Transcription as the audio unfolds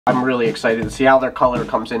I'm really excited to see how their color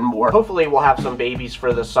comes in more. Hopefully we'll have some babies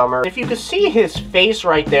for the summer. If you can see his face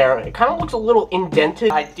right there, it kind of looks a little indented.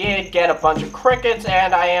 I did get a bunch of crickets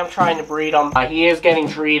and I am trying to breed him. He is getting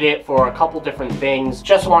treated for a couple different things.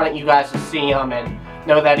 Just wanted you guys to see him and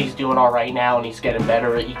know that he's doing all right now and he's getting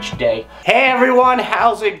better each day. Hey everyone,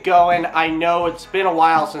 how's it going? I know it's been a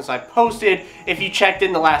while since I posted. If you checked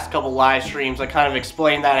in the last couple live streams, I kind of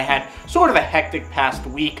explained that I had sort of a hectic past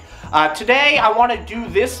week. Today I want to do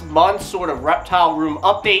this month's sort of reptile room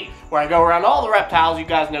update where I go around all the reptiles, you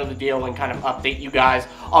guys know the deal, and kind of update you guys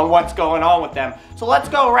on what's going on with them. So let's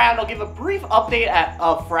go around. I'll give a brief update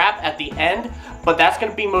of Frap at the end, but that's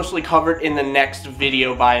going to be mostly covered in the next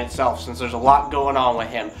video by itself since there's a lot going on with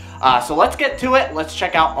him. So let's get to it. Let's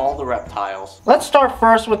check out all the reptiles. Let's start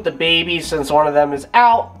first with the babies since one of them is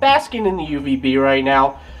out basking in the UVB right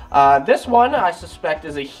now. This one I suspect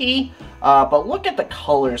is a he, but look at the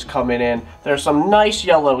colors coming in. There's some nice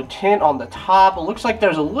yellow tint on the top. It looks like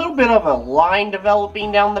there's a little bit of a line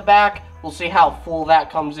developing down the back. We'll see how full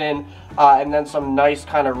that comes in, and then some nice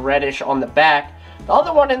kind of reddish on the back. The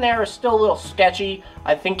other one in there is still a little sketchy.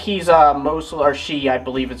 I think he's mostly, or she, I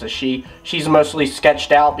believe it's a she. She's mostly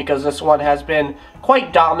sketched out because this one has been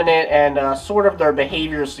quite dominant and sort of their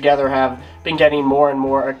behaviors together have been getting more and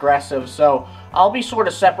more aggressive. So I'll be sort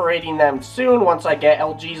of separating them soon once I get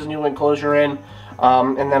LG's new enclosure in.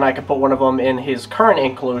 And then I can put one of them in his current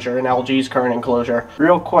enclosure, in LG's current enclosure.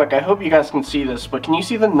 Real quick, I hope you guys can see this, but can you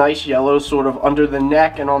see the nice yellow sort of under the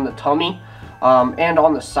neck and on the tummy, and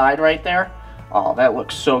on the side right there? Oh, that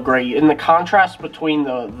looks so great. In the contrast between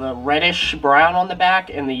the reddish brown on the back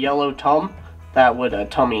and the yellow tum, that would,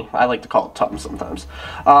 tummy, I like to call it tum sometimes.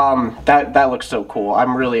 That looks so cool.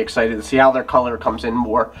 I'm really excited to see how their color comes in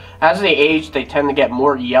more. As they age, they tend to get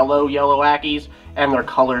more yellow ackies, and their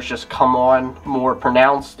colors just come on more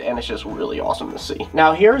pronounced, and it's just really awesome to see.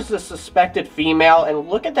 Now here's the suspected female, and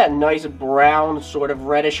look at that nice brown, sort of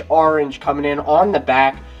reddish orange coming in on the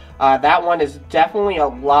back. That one is definitely a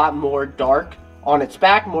lot more dark on its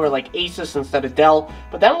back, more like Asus instead of Dell.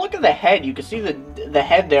 But then look at the head. You can see the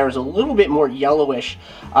head there is a little bit more yellowish.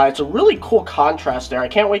 It's a really cool contrast there. I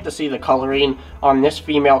can't wait to see the coloring on this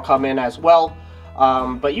female come in as well.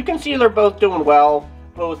 But you can see they're both doing well,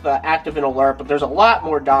 both active and alert, but there's a lot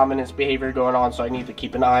more dominance behavior going on, so I need to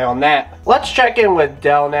keep an eye on that. Let's check in with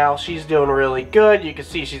Dell now. She's doing really good. You can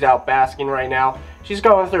see she's out basking right now. She's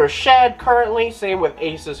going through a shed currently, same with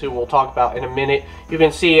Asus, who we'll talk about in a minute. You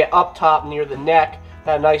can see up top near the neck,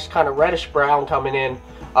 that nice kind of reddish brown coming in,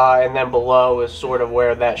 and then below is sort of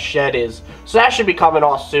where that shed is. So that should be coming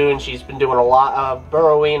off soon. She's been doing a lot of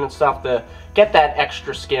burrowing and stuff to get that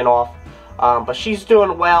extra skin off, but she's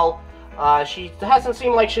doing well. She hasn't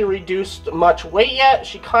seemed like she reduced much weight yet.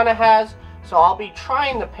 She kind of has, so I'll be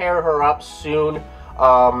trying to pair her up soon.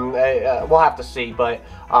 We'll have to see, but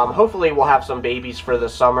hopefully we'll have some babies for the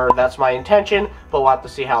summer. That's my intention, but we'll have to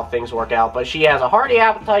see how things work out. But she has a hearty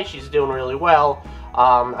appetite. She's doing really well.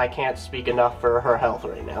 I can't speak enough for her health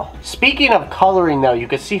right now. Speaking of coloring though, you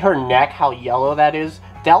can see her neck, how yellow that is.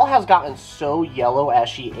 Dell has gotten so yellow as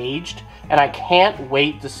she aged, and I can't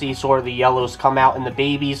wait to see sort of the yellows come out in the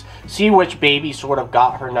babies, see which baby sort of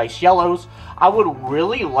got her nice yellows. I would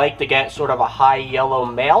really like to get sort of a high yellow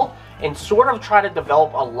male and sort of try to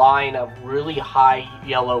develop a line of really high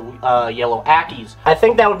yellow ackies. I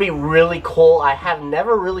think that would be really cool. I have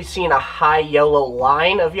never really seen a high yellow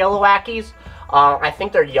line of yellow ackies. I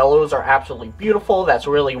think their yellows are absolutely beautiful. That's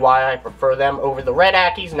really why I prefer them over the red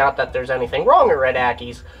ackies. Not that there's anything wrong with red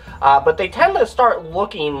ackies, but they tend to start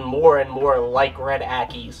looking more and more like red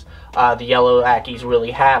ackies. The yellow ackies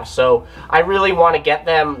really have. So I really want to get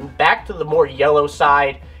them back to the more yellow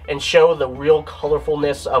side and show the real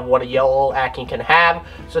colorfulness of what a yellow ackie can have.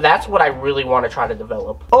 So that's what I really want to try to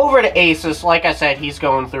develop. Over to Asus, like I said, he's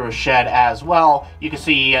going through a shed as well. You can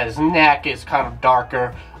see his neck is kind of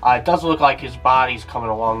darker. It does look like his body's coming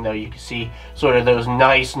along though. You can see sort of those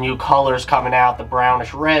nice new colors coming out, the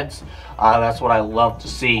brownish reds. That's what I love to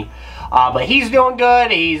see. But he's doing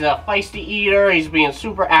good. He's a feisty eater. He's being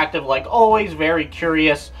super active like always, very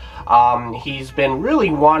curious. He's been really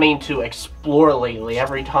wanting to explore lately.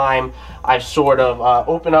 Every time I've sort of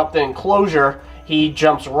opened up the enclosure, he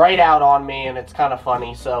jumps right out on me, and it's kind of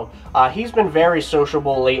funny. So he's been very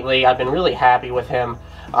sociable lately. I've been really happy with him.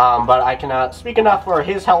 But I cannot speak enough for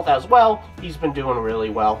his health as well. He's been doing really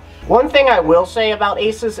well. One thing I will say about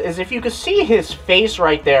Asus is if you can see his face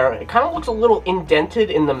right there, it kind of looks a little indented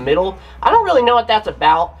in the middle. I don't really know what that's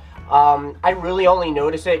about. I really only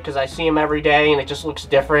notice it because I see him every day and it just looks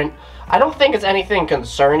different. I don't think it's anything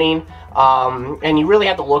concerning, and you really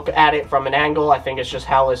have to look at it from an angle. I think it's just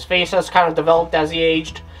how his face has kind of developed as he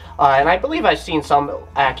aged. And I believe I've seen some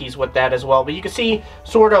Ackies with that as well. But you can see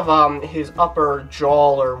sort of his upper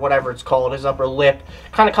jaw, or whatever it's called, his upper lip,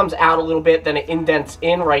 kind of comes out a little bit, then it indents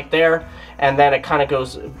in right there, and then it kind of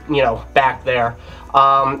goes, you know, back there.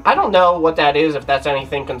 I don't know what that is, if that's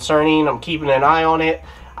anything concerning. I'm keeping an eye on it.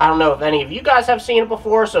 I don't know if any of you guys have seen it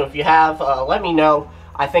before, so if you have, let me know.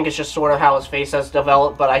 I think it's just sort of how his face has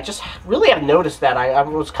developed, but I just really have noticed that. I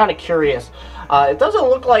was kind of curious. It doesn't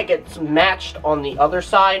look like it's matched on the other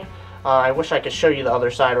side. I wish I could show you the other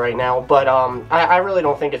side right now, but I really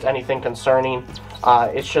don't think it's anything concerning.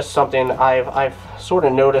 It's just something I've sort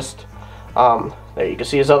of noticed. There, you can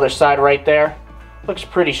see his other side right there. Looks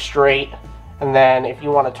pretty straight. And then if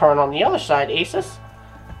you want to turn on the other side, Asus,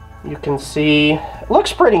 you can see it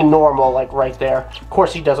looks pretty normal, like right there. Of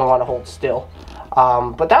course, he doesn't want to hold still.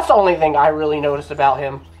 But that's the only thing I really noticed about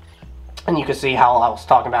him. And you can see how I was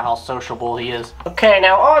talking about how sociable he is. Okay,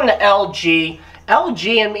 now on the LG.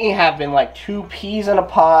 LG and me have been like two peas in a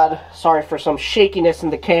pod. Sorry for some shakiness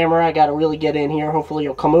in the camera. I gotta really get in here. Hopefully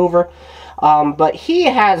you'll come over. But he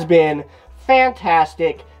has been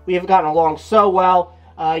fantastic. We have gotten along so well.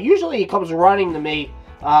 Usually he comes running to me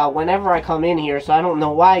whenever I come in here, so I don't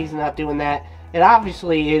know why he's not doing that. It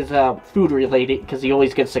obviously is food related, because he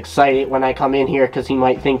always gets excited when I come in here because he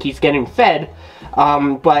might think he's getting fed.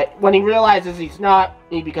 But when he realizes he's not,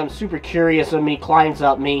 he becomes super curious of me, climbs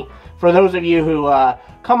up me. For those of you who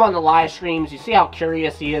come on the live streams, you see how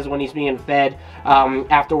curious he is when he's being fed.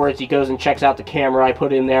 Afterwards, he goes and checks out the camera I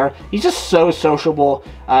put in there. He's just so sociable.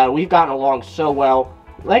 We've gotten along so well.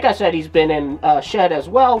 Like I said, he's been in shed as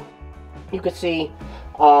well. You can see,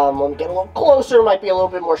 let me get a little closer, might be a little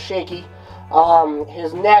bit more shaky.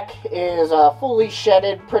 His neck is fully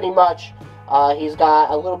shedded pretty much. He's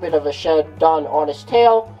got a little bit of a shed done on his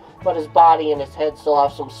tail, but his body and his head still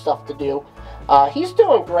have some stuff to do. He's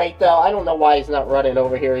doing great though. I don't know why he's not running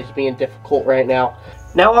over here. He's being difficult right now.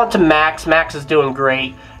 Now on to Max. Max is doing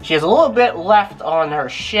great. She has a little bit left on her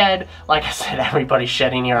shed. Like I said, everybody's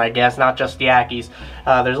shedding here, I guess, not just the Ackies.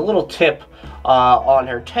 There's a little tip on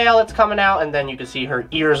her tail that's coming out, and then you can see her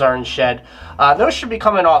ears are in shed. Those should be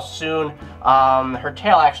coming off soon. Her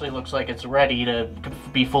tail actually looks like it's ready to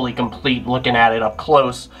be fully complete, looking at it up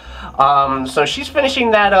close. So she's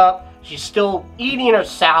finishing that up. She's still eating her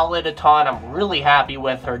salad a ton. I'm really happy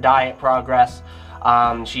with her diet progress.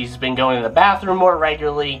 She's been going to the bathroom more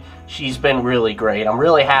regularly. She's been really great. I'm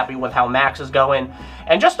really happy with how Max is going.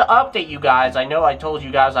 And just to update you guys, I know I told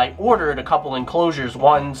you guys I ordered a couple enclosures.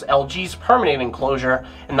 One's LG's permanent enclosure,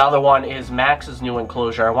 and the other one is Max's new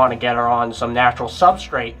enclosure. I want to get her on some natural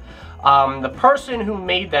substrate. The person who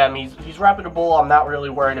made them, he's reputable. I'm not really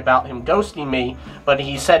worried about him ghosting me, but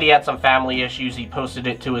he said he had some family issues. He posted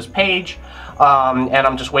it to his page, and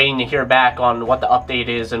I'm just waiting to hear back on what the update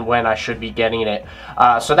is and when I should be getting it.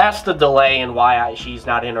 So that's the delay and why she's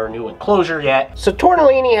not in her new enclosure yet. So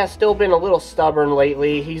Tortellini has still been a little stubborn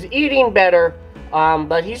lately. He's eating better,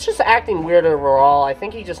 but he's just acting weird overall. I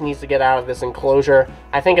think he just needs to get out of this enclosure.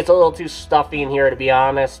 I think it's a little too stuffy in here, to be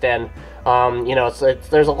honest, and you know,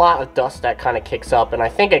 there's a lot of dust that kind of kicks up, and I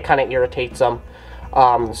think it kind of irritates him.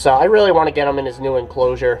 So I really want to get him in his new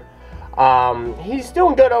enclosure. He's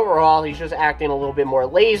doing good overall. He's just acting a little bit more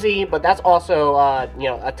lazy, but that's also, you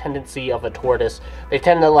know, a tendency of a tortoise. They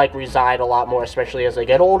tend to, like, reside a lot more, especially as they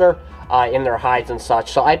get older, in their hides and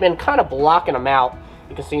such. So I've been kind of blocking him out.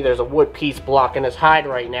 You can see there's a wood piece blocking his hide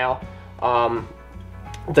right now,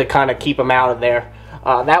 to kind of keep him out of there.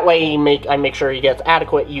 That way I make sure he gets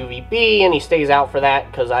adequate UVB and he stays out for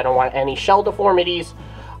that, because I don't want any shell deformities.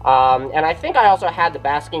 And I think I also had the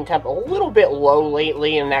basking temp a little bit low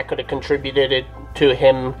lately, and that could have contributed to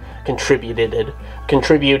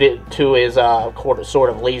his sort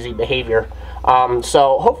of lazy behavior.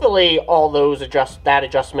 So hopefully all those that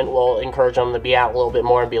adjustment will encourage him to be out a little bit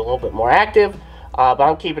more and be a little bit more active. But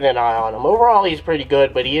I'm keeping an eye on him. Overall, he's pretty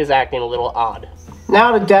good, but he is acting a little odd.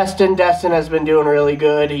 Now to Destin. Destin has been doing really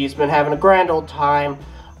good. He's been having a grand old time.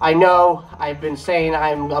 I know I've been saying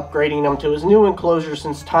I'm upgrading him to his new enclosure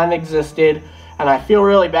since time existed, and I feel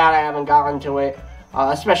really bad I haven't gotten to it,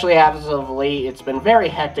 especially as of late. It's been very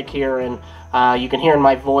hectic here, and you can hear in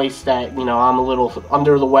my voice that, you know, I'm a little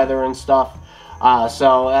under the weather and stuff.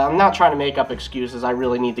 So I'm not trying to make up excuses. I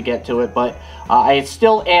really need to get to it, but I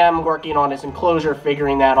still am working on his enclosure,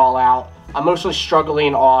 figuring that all out. I'm mostly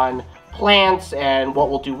struggling on plants and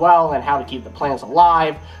what will do well and how to keep the plants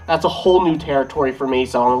alive. That's a whole new territory for me,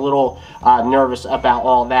 so I'm a little nervous about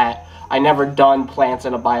all that. I never done plants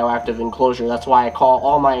in a bioactive enclosure. That's why I call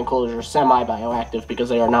all my enclosures semi-bioactive, because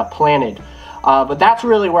they are not planted. But that's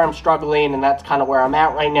really where I'm struggling, and that's kind of where I'm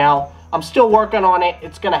at right now. I'm still working on it.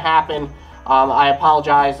 It's going to happen. I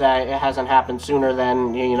apologize that it hasn't happened sooner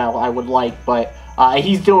than, you know, I would like, but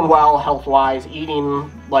he's doing well health-wise,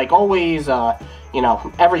 eating like always, you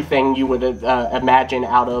know, everything you would imagine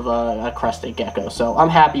out of a Crested Gecko. So I'm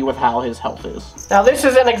happy with how his health is. Now this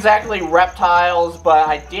isn't exactly reptiles, but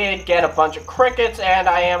I did get a bunch of crickets and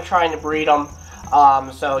I am trying to breed them.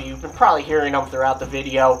 So you've been probably hearing them throughout the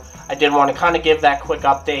video. I did want to kind of give that quick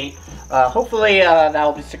update. Hopefully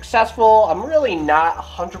that'll be successful. I'm really not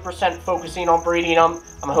 100% focusing on breeding them.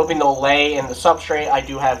 I'm hoping they'll lay in the substrate. I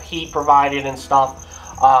do have heat provided and stuff.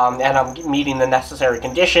 And I'm meeting the necessary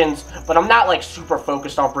conditions, but I'm not like super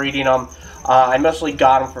focused on breeding them. I mostly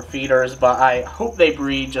got them for feeders, but I hope they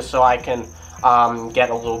breed just so I can get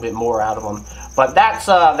a little bit more out of them. But that's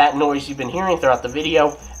that noise you've been hearing throughout the video,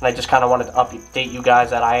 and I just kind of wanted to update you guys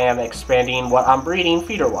that I am expanding what I'm breeding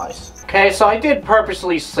feeder-wise. Okay, so I did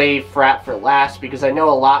purposely save Frap for last because I know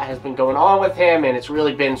a lot has been going on with him, and it's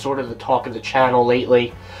really been sort of the talk of the channel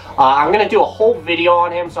lately. I'm going to do a whole video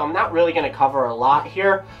on him, so I'm not really going to cover a lot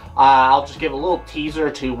here. I'll just give a little teaser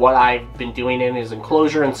to what I've been doing in his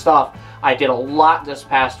enclosure and stuff. I did a lot this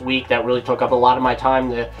past week that really took up a lot of my time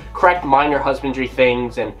to correct minor husbandry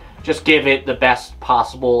things and just give it the best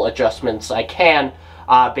possible adjustments I can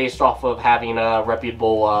based off of having a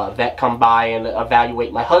reputable vet come by and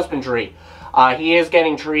evaluate my husbandry. He is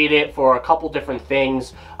getting treated for a couple different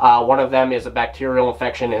things. One of them is a bacterial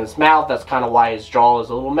infection in his mouth. That's kind of why his jaw is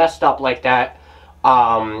a little messed up like that.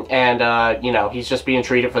 You know, he's just being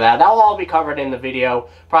treated for that. That will all be covered in the video,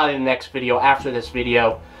 probably the next video after this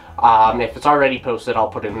video. If it's already posted, I'll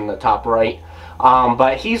put it in the top right.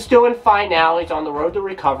 But he's doing fine now. He's on the road to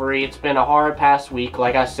recovery. It's been a hard past week,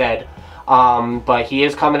 like I said. But he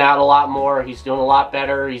is coming out a lot more. He's doing a lot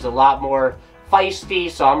better. He's a lot more feisty,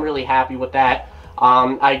 so I'm really happy with that.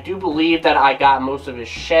 I do believe that I got most of his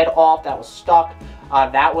shed off that was stuck.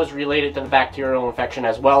 That was related to the bacterial infection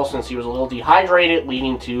as well, since he was a little dehydrated,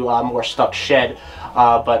 leading to more stuck shed.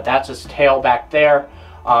 But that's his tail back there,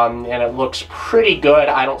 and it looks pretty good.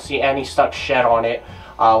 I don't see any stuck shed on it.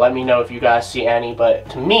 Let me know if you guys see any, but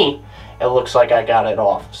to me, it looks like I got it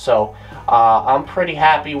off. So I'm pretty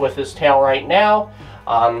happy with his tail right now.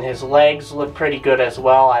 His legs look pretty good as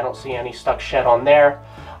well. I don't see any stuck shed on there.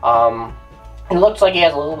 It looks like he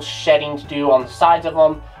has a little shedding to do on the sides of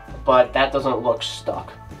him, but that doesn't look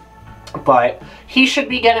stuck. But he should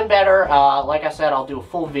be getting better. Like I said, I'll do a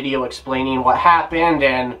full video explaining what happened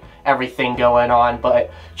and everything going on,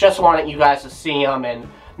 but just wanted you guys to see him and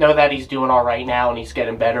know that he's doing all right now and he's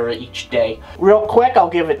getting better each day. Real quick, I'll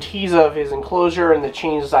give a tease of his enclosure and the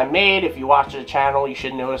changes I made. If you watch the channel, you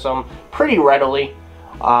should notice them pretty readily.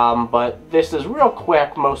 But this is real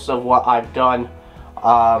quick, most of what I've done.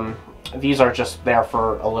 These are just there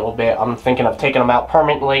for a little bit. I'm thinking of taking them out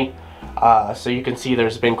permanently. So you can see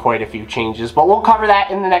there's been quite a few changes. But we'll cover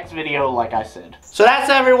that in the next video, like I said. So that's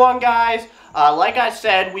everyone, guys. Like I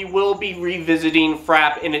said, we will be revisiting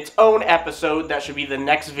Frap in its own episode. That should be the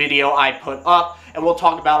next video I put up, and we'll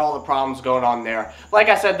talk about all the problems going on there. Like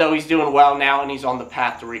I said, though, he's doing well now, and he's on the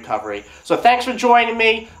path to recovery. So thanks for joining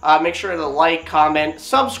me. Make sure to like, comment,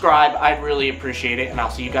 subscribe. I'd really appreciate it, and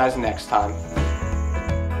I'll see you guys next time.